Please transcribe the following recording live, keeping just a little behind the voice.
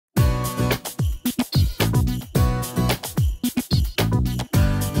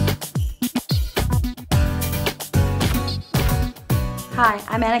Hi,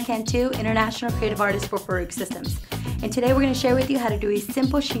 I'm Anna Cantu, International Creative Artist for Farouk Systems. And today we're going to share with you how to do a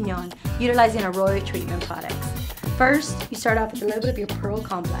simple chignon utilizing our Royal Treatment products. First, you start off with a little bit of your pearl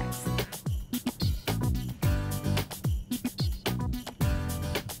complex.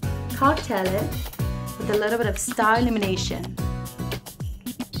 Cocktail it with a little bit of star illumination.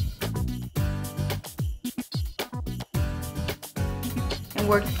 And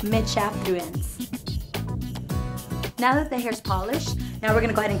work mid-shaft through ends. Now that the hair is polished, now we're going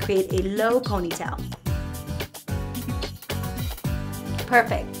to go ahead and create a low ponytail.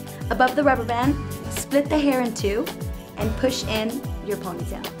 Perfect. Above the rubber band, split the hair in two and push in your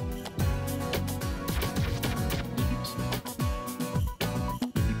ponytail.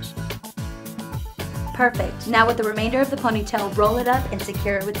 Perfect. Now with the remainder of the ponytail, roll it up and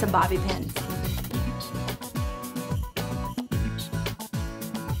secure it with some bobby pins.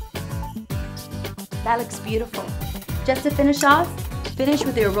 That looks beautiful. Just to finish off, finish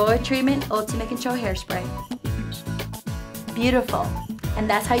with your Royal Treatment Ultimate Control Hairspray. Beautiful. And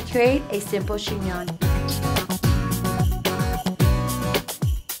that's how you create a simple chignon.